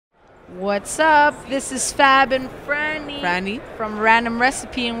What's up? This is Fab and Franny from Random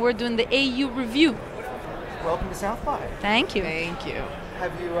Recipe, and we're doing the AU review. Welcome to South by. Thank you. Thank you.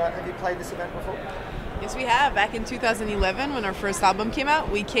 Have you played this event before? Yes, we have. Back in 2011, when our first album came out,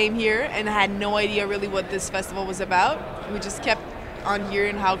 we came here and had no idea really what this festival was about. We just kept on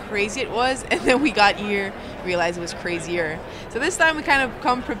hearing how crazy it was, and then we got here, realized it was crazier. So this time we kind of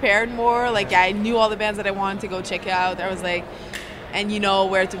come prepared more. Like, I knew all the bands that I wanted to go check out. I was like, and you know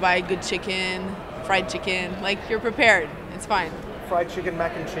where to buy good chicken, fried chicken. Like, you're prepared. It's fine. Fried chicken,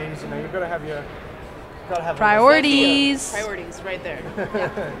 mac and cheese. You know, you've got to have your Priorities. Priorities, right there.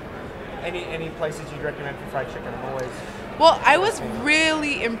 Any places you'd recommend for fried chicken? I'm always. Well, I was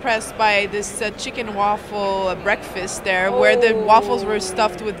really impressed by this chicken waffle breakfast there, where the waffles were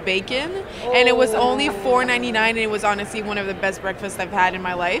stuffed with bacon, and it was only $4.99, and it was honestly one of the best breakfasts I've had in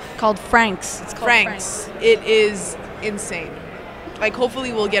my life. Called Frank's. It's called Frank's. It is insane. Like,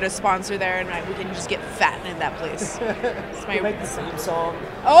 hopefully we'll get a sponsor there, and we can just get fat in that place. Make the theme song.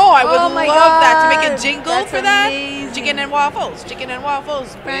 Oh, I would love my that, to make a God. jingle That's for amazing. that. Chicken and waffles. Chicken and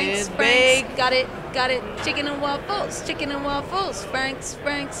waffles. Frank's, Big. got it. Chicken and waffles. Frank's,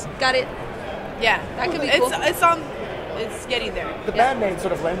 got it. Yeah, That could be cool. It's getting there. The band name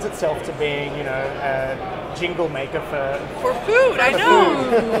sort of lends itself to being, you know, a jingle maker For food, I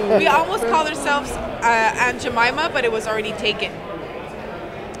know. We almost called ourselves Aunt Jemima, but it was already taken.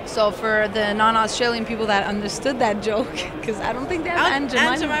 So for the non-Australian people that understood that joke, because I don't think they have Aunt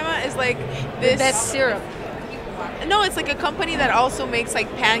Jemima. Aunt Jemima is like this. That's syrup. No, it's like a company that also makes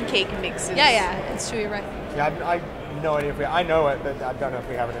like pancake mixes. Yeah, it's true. You're right. Yeah, I have no idea if I know it, but I don't know if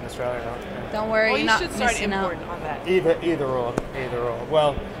we have it in Australia or not. Yeah. Don't worry, Well, you're you not should start missing out. importing on that. Either or.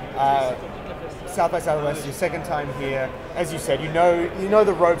 Well, South by Southwest is your second time here. As you said, you know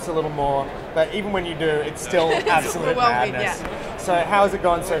the ropes a little more, but even when you do, it's still absolute overwhelming, madness. yeah. So how's it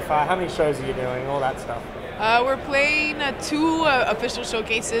gone so far? How many shows are you doing? All that stuff. We're playing two official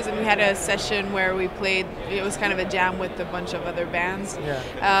showcases, and we had a session where we played. It was kind of a jam with a bunch of other bands.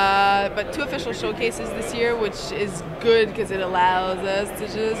 Yeah. But two official showcases this year, which is good because it allows us to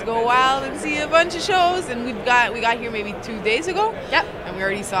just go wild and see a bunch of shows. And we got here maybe 2 days ago. Yep. And we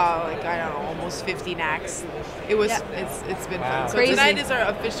already saw, like, I don't know, almost 15 acts. It was. Yep. It's been Wow. fun. So Crazy. tonight is our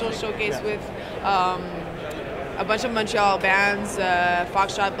official showcase with. A bunch of Montreal bands,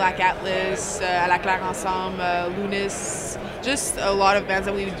 Foxtrot, Black Atlas, À la Claire Ensemble, Lunis, just a lot of bands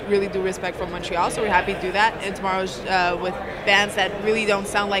that we really do respect from Montreal, so we're happy to do that. And tomorrow's with bands that really don't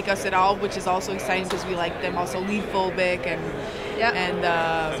sound like us at all, which is also exciting because we like them. Also Lead Phobic and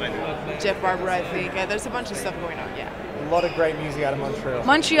Jeff Barber, I think. There's a bunch of stuff going on, yeah. A lot of great music out of Montreal.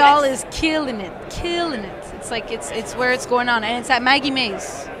 Montreal is killing it. It's like it's where it's going on, and it's at Maggie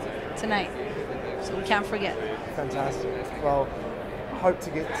May's tonight, so we can't forget. Fantastic. Well, hope to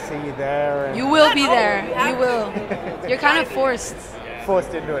get to see you there. And You will be Oh, there. we have You will. You're kind of forced.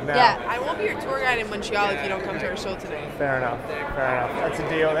 forced into it now. Yeah. I won't be your tour guide in Montreal if you don't come to our show today. Fair enough. That's a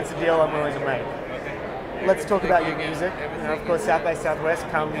deal. That's a deal I'm willing to make. Let's talk about your music. You know, of course, South by Southwest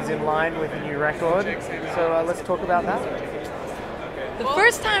comes in line with a new record. So let's talk about that.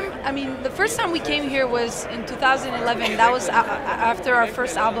 The first time we came here was in 2011. That was after our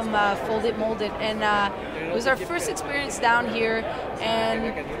first album, Folded Molded, and it was our first experience down here.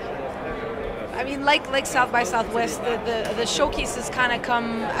 And I mean, like South by Southwest, the showcases kind of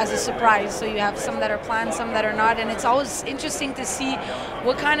come as a surprise. So you have some that are planned, some that are not, and it's always interesting to see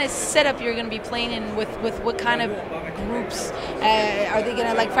what kind of setup you're going to be playing in with what kind of groups. Are they going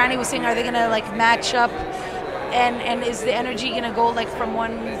to, like Franny was saying, are they going to like match up? And is the energy going to go like from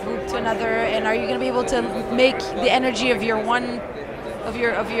one group to another? And are you going to be able to make the energy of your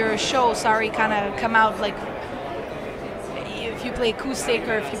show, kind of come out, like if you play acoustic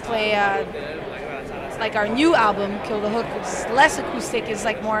or if you play like our new album, Kill the Hook, which is less acoustic, is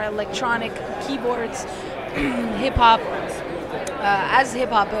like more electronic keyboards, hip hop. As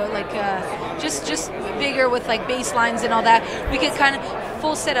hip hop, just bigger with like bass lines and all that. We could kind of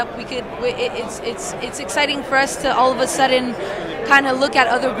full setup. It's exciting for us to all of a sudden kind of look at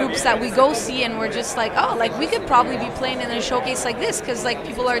other groups that we go see, and we're just like, oh, like we could probably be playing in a showcase like this because like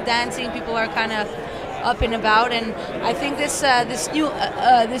people are dancing, people are kind of up and about. And I think this new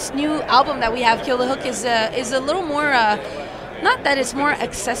album that we have, Kill the Hook, is a little more. Not that it's more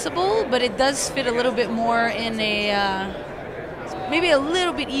accessible, but it does fit a little bit more in a. Maybe a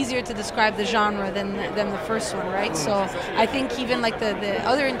little bit easier to describe the genre than the first one, right? So I think even like the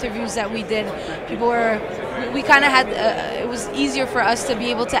other interviews that we did, we kind of had, it was easier for us to be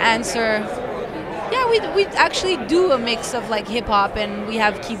able to answer. Yeah, we actually do a mix of like hip hop, and we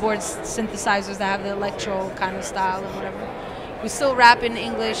have keyboards, synthesizers that have the electro kind of style and whatever. We still rap in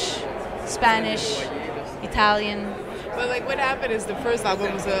English, Spanish, Italian. But like what happened is the first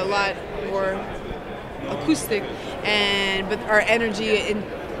album was a lot more acoustic, but our energy in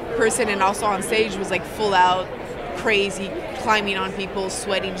person and also on stage was like full out, crazy, climbing on people,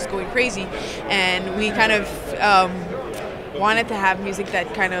 sweating, just going crazy. And we kind of wanted to have music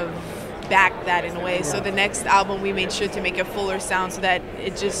that kind of backed that in a way. So the next album we made sure to make a fuller sound so that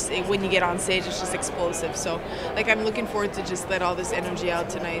when you get on stage it's just explosive. So like I'm looking forward to just let all this energy out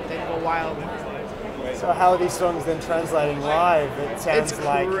tonight and go wild. So how are these songs then translating live? It sounds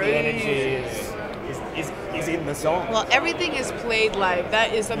like the energy is in the song. Well, everything is played live.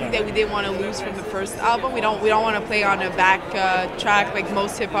 That is something that we didn't want to lose from the first album. We don't want to play on a back track like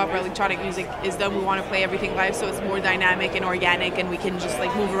most hip hop or electronic music is done. We want to play everything live so it's more dynamic and organic, and we can just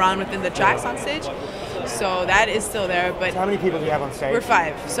like move around within the tracks on stage. So that is still there. But so how many people do you have on stage? We're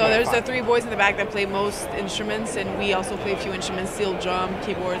 5. So there's the 3 boys in the back that play most instruments, and we also play a few instruments, steel drum,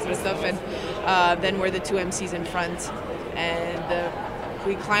 keyboards and stuff. And then we're the 2 MCs in front, and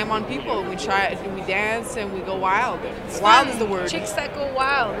we climb on people, we dance, and we go wild. Wild is the word. Chicks that go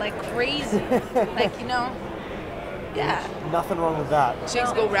wild, like crazy. Like, yeah. Nothing wrong with that.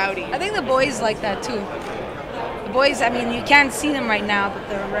 Chicks go rowdy. I think the boys like that too. The boys, I mean, you can't see them right now, but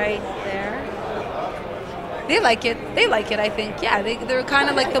they're right there. They like it. They like it, I think. Yeah, they're kind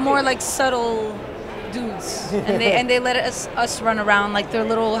of like the more like subtle dudes, and they let us run around like they're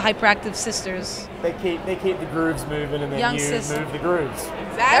little hyperactive sisters. They keep the grooves moving, and then Young you sister. move the grooves.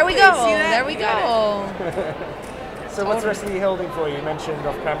 Exactly. There we go. See that? There we go. So what's the rest of the year holding for you? You mentioned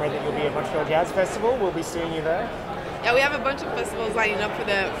off camera that you'll be at Montreal Jazz Festival. We'll be seeing you there. Yeah, we have a bunch of festivals lining up for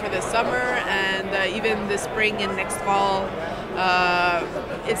the summer and even the spring and next fall.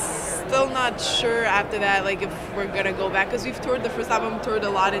 It's still not sure after that, like if we're gonna go back, because we've toured the first album, toured a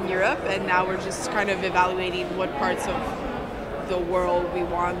lot in Europe, and now we're just kind of evaluating what parts of the world we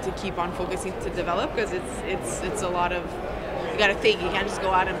want to keep on focusing to develop, because it's a lot of, you gotta think, you can't just go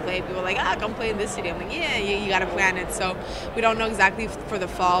out and play. People are like, come play in this city. I'm like, yeah, you gotta plan it. So we don't know exactly for the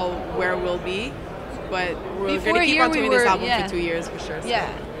fall where we'll be, but we're gonna keep on doing this album for 2 years for sure. So. Yeah.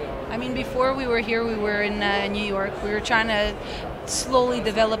 I mean, before we were here, we were in New York. We were trying to slowly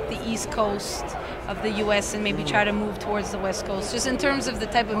develop the East Coast of the U.S. and maybe try to move towards the West Coast. Just in terms of the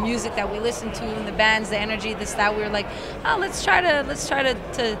type of music that we listen to and the bands, the energy, this, that. We were like, let's try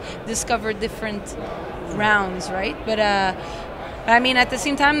to discover different rounds, right? But I mean, at the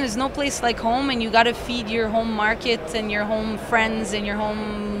same time, there's no place like home, and you got to feed your home market and your home friends and your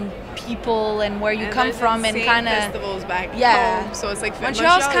home people and where you come from, and kind of festivals back home. So it's like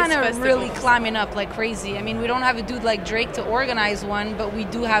Montreal's kind of really climbing up like crazy. I mean, we don't have a dude like Drake to organize one, but we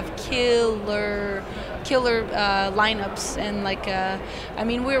do have killer lineups, and like I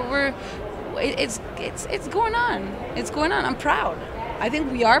mean, it's going on. It's going on. I'm proud. I think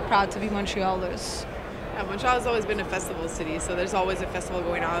we are proud to be Montrealers. Yeah, Montreal has always been a festival city, so there's always a festival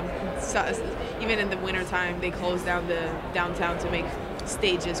going on. So, even in the wintertime, they close down the downtown to make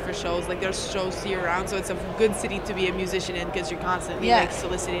stages for shows. Like there's shows year round, so it's a good city to be a musician in, because you're constantly like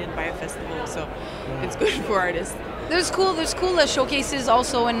solicited by a festival. So it's good for artists. There's cool showcases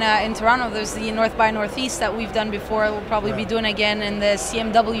also in Toronto. There's the North by Northeast that we've done before. We'll probably be doing again, in the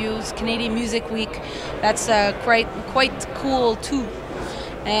CMW's Canadian Music Week. That's quite cool too.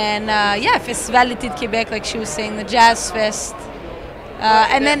 And Festivality de Québec, like she was saying, the Jazz Fest,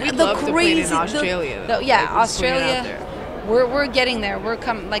 and then the crazy in Australia. Australia. We're getting there. We're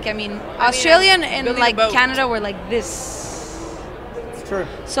Australia and like Canada, we're like this. It's true.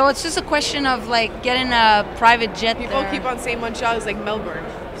 So it's just a question of like getting a private jet. People keep on saying Montreal is like Melbourne.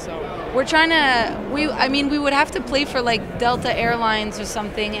 So we're trying to. We would have to play for like Delta Airlines or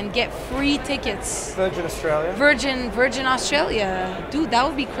something and get free tickets. Virgin Australia. Virgin Australia, dude, that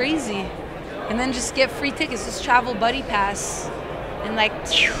would be crazy. And then just get free tickets, just travel buddy pass, and like,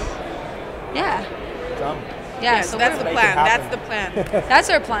 yeah. Dumb. Yeah, yes, so that's the plan. That's the plan. That's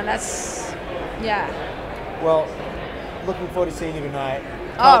our plan. Yeah. Well, looking forward to seeing you tonight.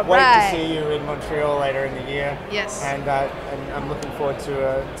 Can't wait to see you in Montreal later in the year. Yes. And I'm looking forward to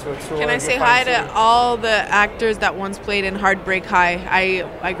a tour. Can I say hi to all the actors that once played in Heartbreak High?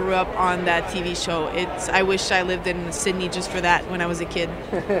 I grew up on that TV show. I wish I lived in Sydney just for that when I was a kid.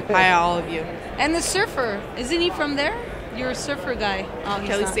 Hi, all of you. And the surfer, isn't he from there? You're a surfer guy. Oh,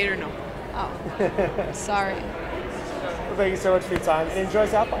 Kelly Sater, no. Oh, sorry. Well, thank you so much for your time, and enjoy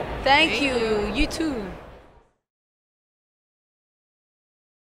South by. Thank you. You too.